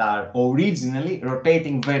ones that are originally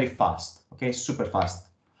rotating very fast, okay, super fast.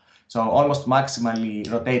 So almost maximally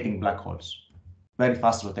rotating black holes, very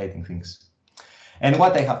fast rotating things. And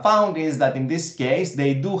what I have found is that in this case,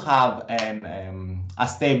 they do have a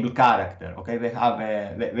stable character, okay?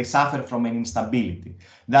 They suffer from an instability.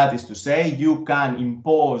 That is to say, you can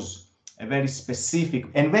impose a very specific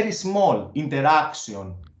and very small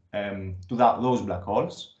interaction to those black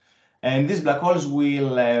holes. And these black holes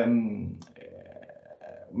will,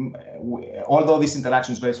 although this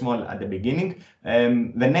interaction is very small at the beginning,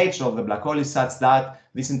 the nature of the black hole is such that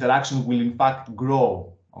this interaction will in fact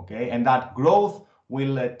grow, okay? And that growth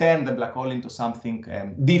will turn the black hole into something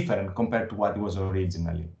different compared to what it was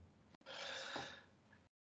originally.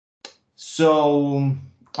 So,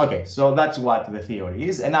 okay, so that's what the theory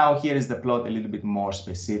is. And now here is the plot a little bit more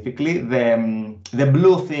specifically. The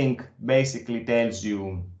blue thing basically tells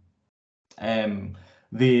you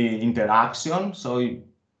the interaction. So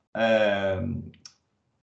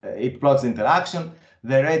it plots the interaction.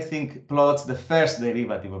 The red thing plots the first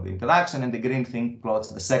derivative of the interaction, and the green thing plots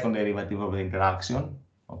the second derivative of the interaction.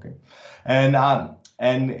 Okay, and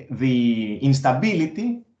the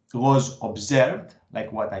instability was observed.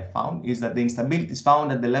 Like, what I found is that the instability is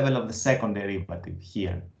found at the level of the second derivative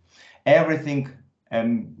here. Everything,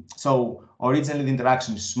 so originally the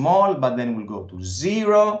interaction is small, but then will go to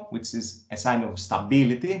 0, which is a sign of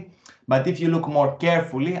stability. But if you look more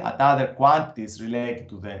carefully at other quantities related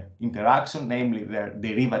to the interaction, namely their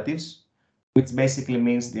derivatives, which basically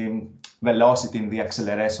means the velocity and the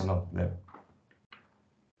acceleration of the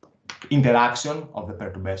interaction of the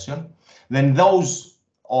perturbation, then those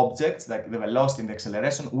objects, like the velocity and the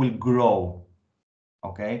acceleration, will grow.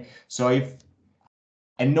 Okay, so if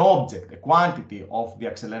an object, a quantity of the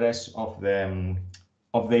acceleration of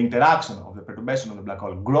the interaction of the perturbation of the black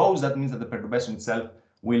hole grows, that means that the perturbation itself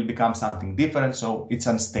will become something different, so it's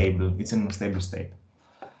unstable. It's an unstable state.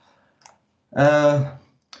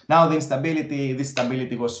 Now, this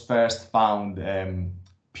stability was first found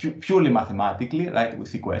purely mathematically, right,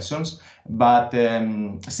 with equations, but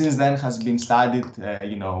since then has been studied,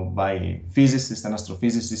 by physicists and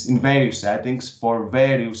astrophysicists in various settings for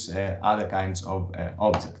various other kinds of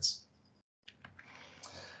objects.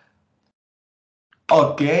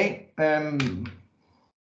 Okay.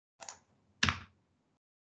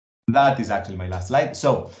 That is actually my last slide.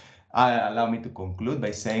 So allow me to conclude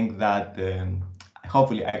by saying that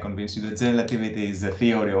hopefully I convinced you that general relativity is a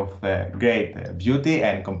theory of great beauty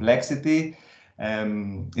and complexity.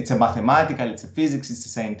 It's a mathematical, it's a physics, it's a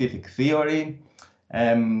scientific theory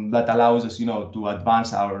that allows us, to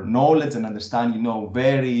advance our knowledge and understand,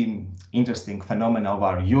 very interesting phenomena of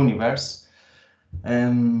our universe.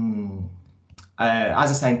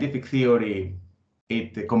 As a scientific theory,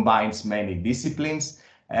 it combines many disciplines.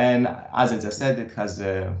 And as I just said, it has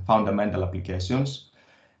fundamental applications.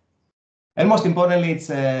 And most importantly, it's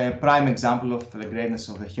a prime example of the greatness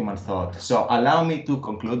of the human thought. So allow me to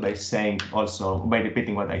conclude by saying also, by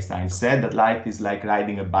repeating what Einstein said, that life is like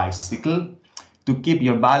riding a bicycle. To keep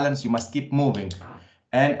your balance, you must keep moving.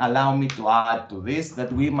 And allow me to add to this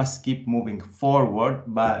that we must keep moving forward,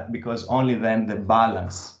 but because only then the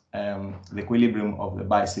balance, the equilibrium of the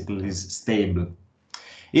bicycle is stable.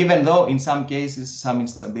 Even though in some cases, some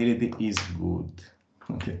instability is good.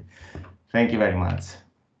 Okay. Thank you very much.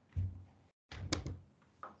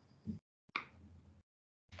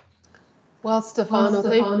 Well, Stefano,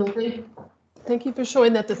 thank you for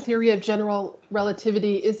showing that the theory of general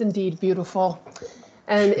relativity is indeed beautiful.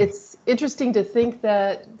 And it's interesting to think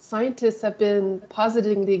that scientists have been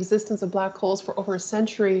positing the existence of black holes for over a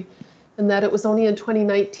century, and that it was only in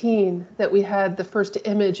 2019 that we had the first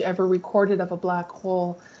image ever recorded of a black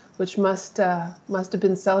hole, which must have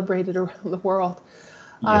been celebrated around the world.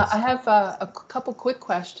 Yes. I have a couple quick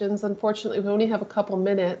questions. Unfortunately, we only have a couple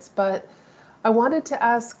minutes, but I wanted to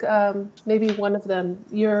ask maybe one of them.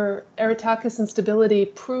 Your Aretakis instability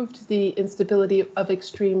proved the instability of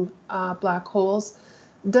extreme black holes.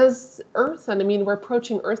 Does Earth, and I mean we're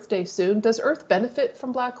approaching Earth Day soon, does Earth benefit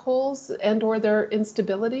from black holes and or their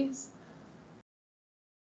instabilities?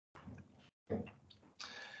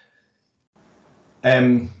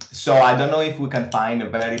 So I don't know if we can find a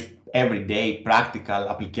very everyday practical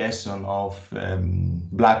application of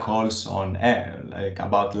black holes on Earth, like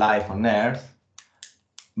about life on Earth.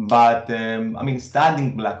 But I mean,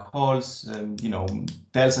 studying black holes,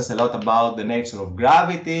 tells us a lot about the nature of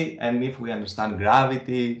gravity. And if we understand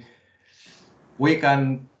gravity, we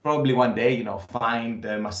can probably one day, find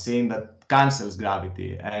a machine that cancels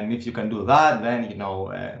gravity. And if you can do that, then,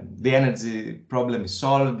 the energy problem is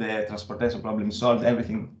solved, the transportation problem is solved,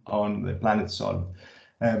 everything on the planet is solved.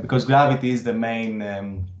 Because gravity is the main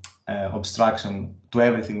obstruction to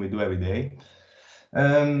everything we do every day.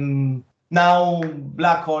 Now,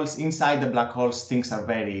 black holes, inside the black holes, things are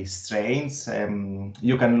very strange.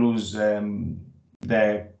 You can lose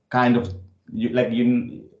the kind of,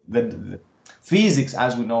 the physics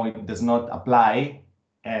as we know it does not apply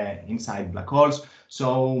inside black holes.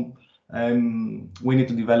 So we need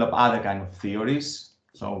to develop other kind of theories.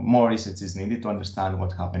 So more research is needed to understand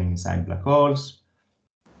what's happening inside black holes.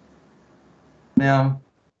 Yeah,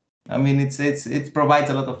 I mean, it provides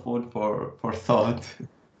a lot of food for thought.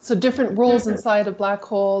 So different roles inside of black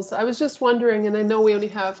holes. I was just wondering, and I know we only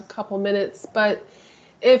have a couple minutes, but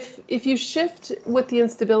if you shift with the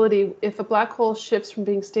instability, if a black hole shifts from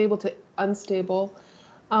being stable to unstable,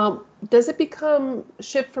 does it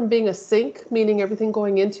shift from being a sink, meaning everything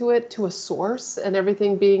going into it, to a source and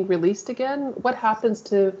everything being released again? What happens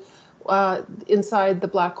to inside the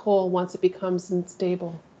black hole once it becomes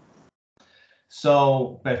unstable?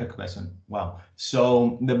 So, perfect question. Wow.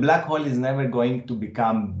 So the black hole is never going to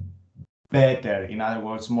become better, in other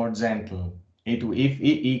words, more gentle.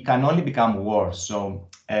 It can only become worse. So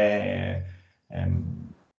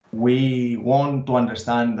we want to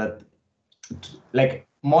understand that, like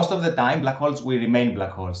most of the time, black holes will remain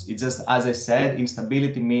black holes. It's just, as I said,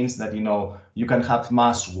 instability means that, you can have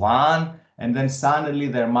mass 1, and then suddenly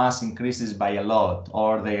their mass increases by a lot,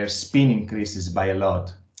 or their spin increases by a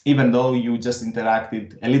lot, even though you just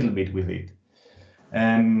interacted a little bit with it.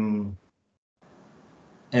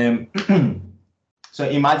 So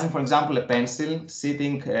imagine, for example, a pencil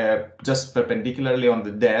sitting just perpendicularly on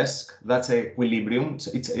the desk. That's equilibrium.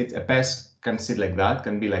 So it's a pencil can sit like that,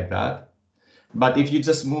 can be like that. But if you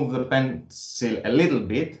just move the pencil a little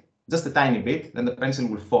bit, just a tiny bit, then the pencil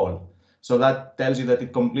will fall. So that tells you that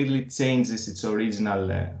it completely changes its original,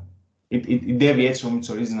 it deviates from its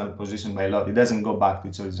original position by a lot. It doesn't go back to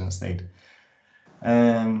its original state.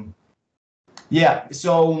 Yeah,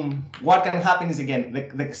 so what can happen is, again,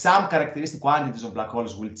 some characteristic quantities of black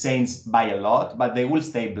holes will change by a lot, but they will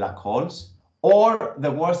stay black holes. Or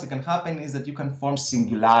the worst that can happen is that you can form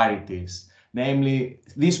singularities. Namely,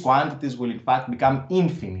 these quantities will in fact become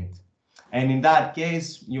infinite. And in that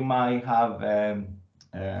case, you might have,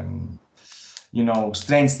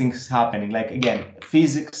 strange things happening. Like, again,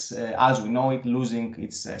 physics, as we know it, losing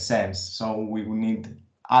its sense. So we will need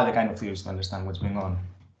other kind of theories to understand what's going on.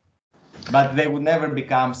 But they would never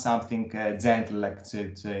become something gentle, like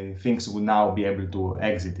things will now be able to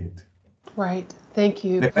exit it. Right. Thank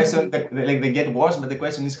you. The question, they get worse, but the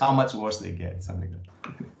question is how much worse they get, something like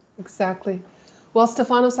that. Exactly. Well,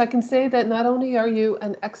 Stefanos, I can say that not only are you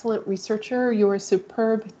an excellent researcher, you're a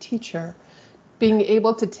superb teacher. Being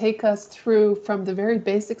able to take us through from the very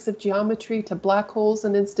basics of geometry to black holes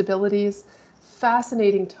and instabilities.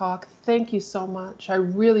 Fascinating talk. Thank you so much. I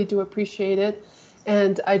really do appreciate it.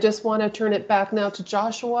 And I just want to turn it back now to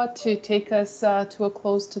Joshua to take us to a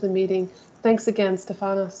close to the meeting. Thanks again,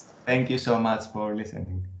 Stefanos. Thank you so much for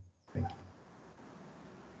listening. Thank you.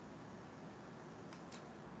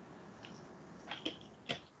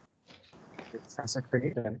 Fantastic,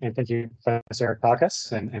 and thank you, Professor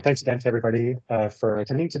Aretakis, and thanks again to everybody for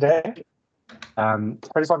attending today. I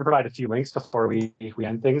just want to provide a few links before we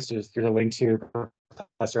end things. There's a link to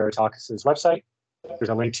Professor Aretakis' website. There's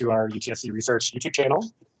a link to our UTSC Research YouTube channel,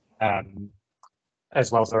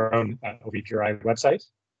 as well as our own OVPRI website.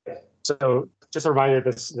 So just a reminder,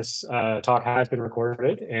 this talk has been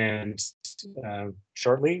recorded, and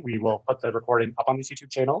shortly we will put the recording up on this YouTube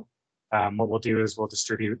channel. What we'll do is we'll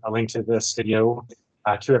distribute a link to this video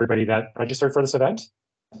to everybody that registered for this event.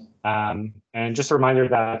 And just a reminder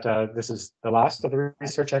that this is the last of the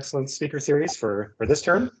Research Excellence Speaker Series for this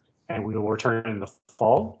term, and we will return in the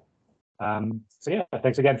fall. So yeah,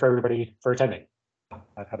 thanks again for everybody for attending.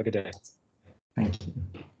 Have a good day. Thank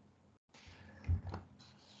you.